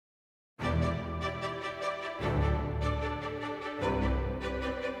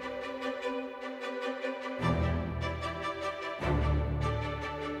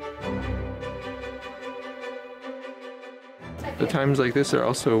The times like this are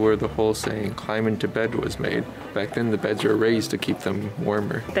also where the whole saying, climb into bed, was made. Back then the beds were raised to keep them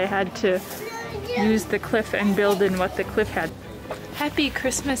warmer. They had to use the cliff and build in what the cliff had. Happy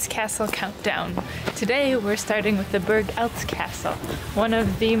Christmas Castle Countdown. Today we're starting with the Burg Eltz Castle, one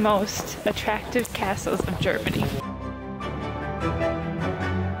of the most attractive castles of Germany.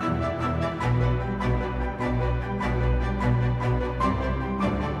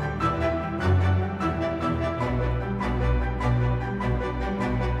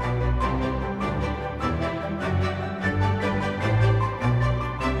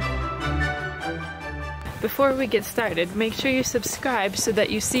 Before we get started, make sure you subscribe so that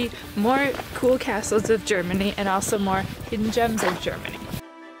you see more cool castles of Germany and also more hidden gems of Germany.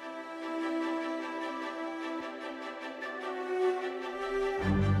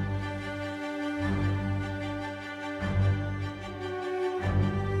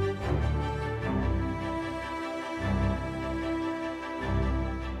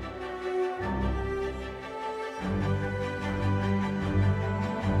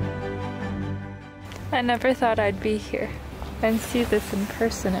 I never thought I'd be here and see this in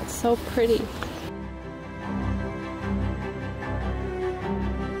person. It's so pretty.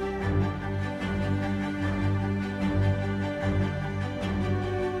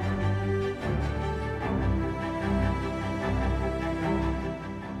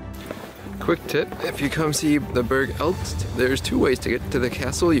 Quick tip, if you come see the Burg Eltz, there's two ways to get to the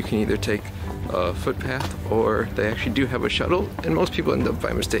castle. You can either take a footpath, or they actually do have a shuttle, and most people end up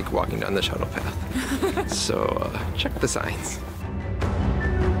by mistake walking down the shuttle path. So check the signs.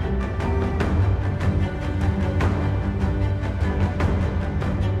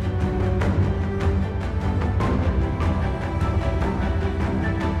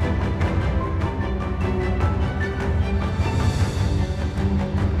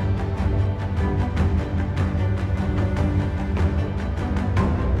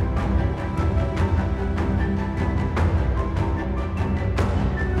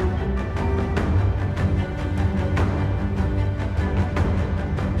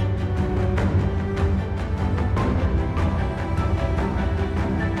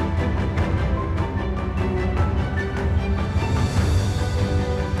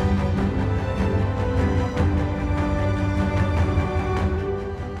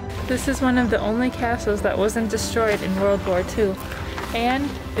 This is one of the only castles that wasn't destroyed in World War II, and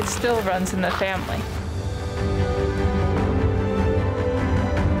it still runs in the family.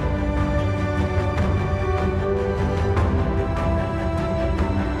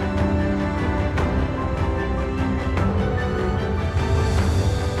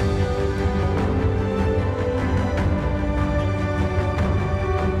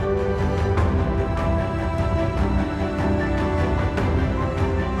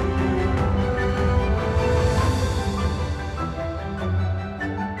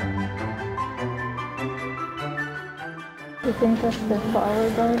 You think that's the flower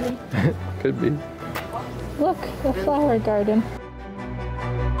garden? Could be. Look, the flower garden.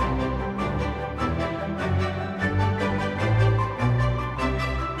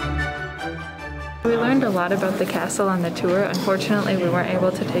 We learned a lot about the castle on the tour. Unfortunately, we weren't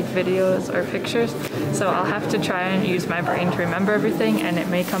able to take videos or pictures, so I'll have to try and use my brain to remember everything, and it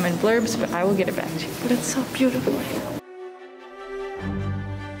may come in blurbs, but I will get it back to you. But it's so beautiful.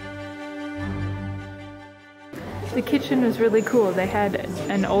 The kitchen was really cool. They had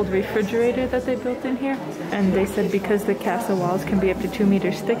an old refrigerator that they built in here, and they said because the castle walls can be up to 2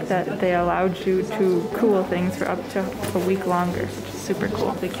 meters thick that they allowed you to cool things for up to a week longer, which is super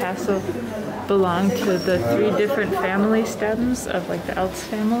cool. The castle belonged to the 3 different family stems of like the Eltz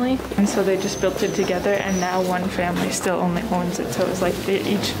family, and so they just built it together, and now one family still only owns it, so it was like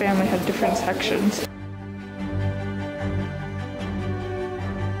each family had different sections.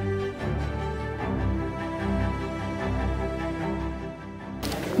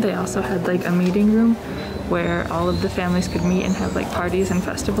 They also had like a meeting room where all of the families could meet and have like parties and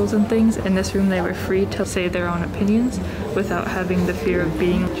festivals and things. In this room they were free to say their own opinions without having the fear of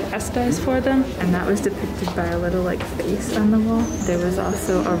being chastised for them, and that was depicted by a little like face on the wall. There was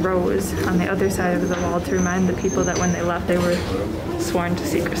also a rose on the other side of the wall to remind the people that when they left they were sworn to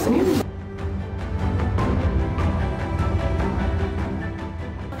secrecy.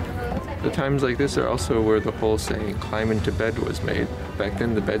 The times like this are also where the whole saying, climb into bed, was made. Back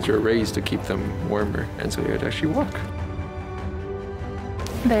then the beds were raised to keep them warmer, and so you had to actually walk.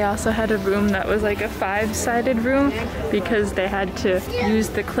 They also had a room that was like a 5-sided room because they had to use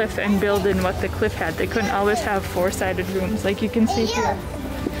the cliff and build in what the cliff had. They couldn't always have 4-sided rooms like you can see here.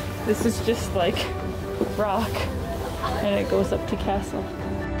 This is just like rock and it goes up to castle.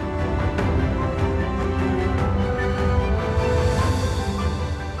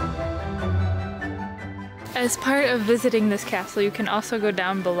 As part of visiting this castle, you can also go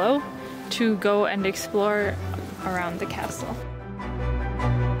down below to go and explore around the castle.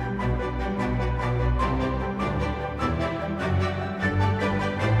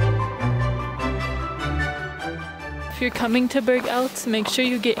 If you're coming to Burg Eltz, make sure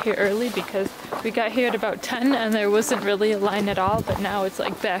you get here early because we got here at about 10 and there wasn't really a line at all, but now it's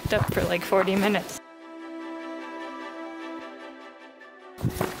like backed up for like 40 minutes.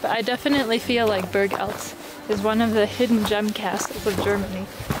 But I definitely feel like Burg Eltz is one of the hidden gem castles of Germany.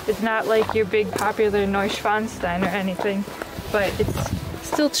 It's not like your big popular Neuschwanstein or anything, but it's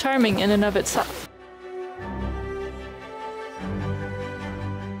still charming in and of itself.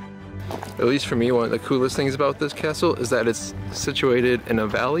 At least for me, one of the coolest things about this castle is that it's situated in a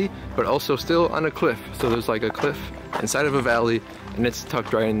valley, but also still on a cliff. So there's like a cliff inside of a valley, and it's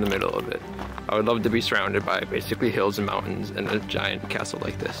tucked right in the middle of it. I would love to be surrounded by basically hills and mountains in a giant castle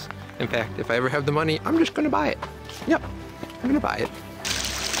like this. In fact, if I ever have the money, I'm just gonna buy it. Yep, I'm gonna buy it.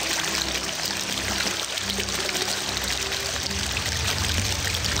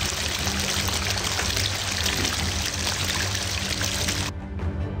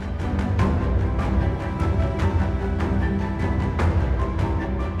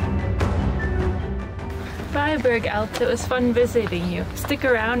 Bye Burg Eltz, it was fun visiting you. Stick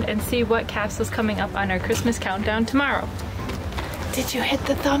around and see what castle's coming up on our Christmas countdown tomorrow. Did you hit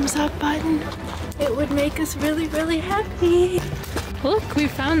the thumbs up button? It would make us really, really happy. Look, we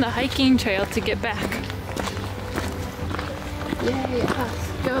found the hiking trail to get back. Yay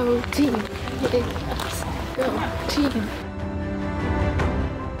us, go team! Yay us, go team!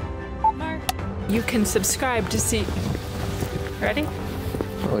 You can subscribe to see... Ready?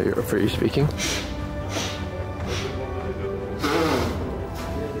 Oh, you're free speaking.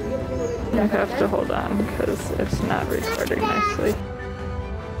 You have to hold on because it's not recording nicely.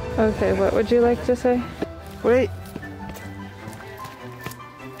 Okay, what would you like to say? Wait.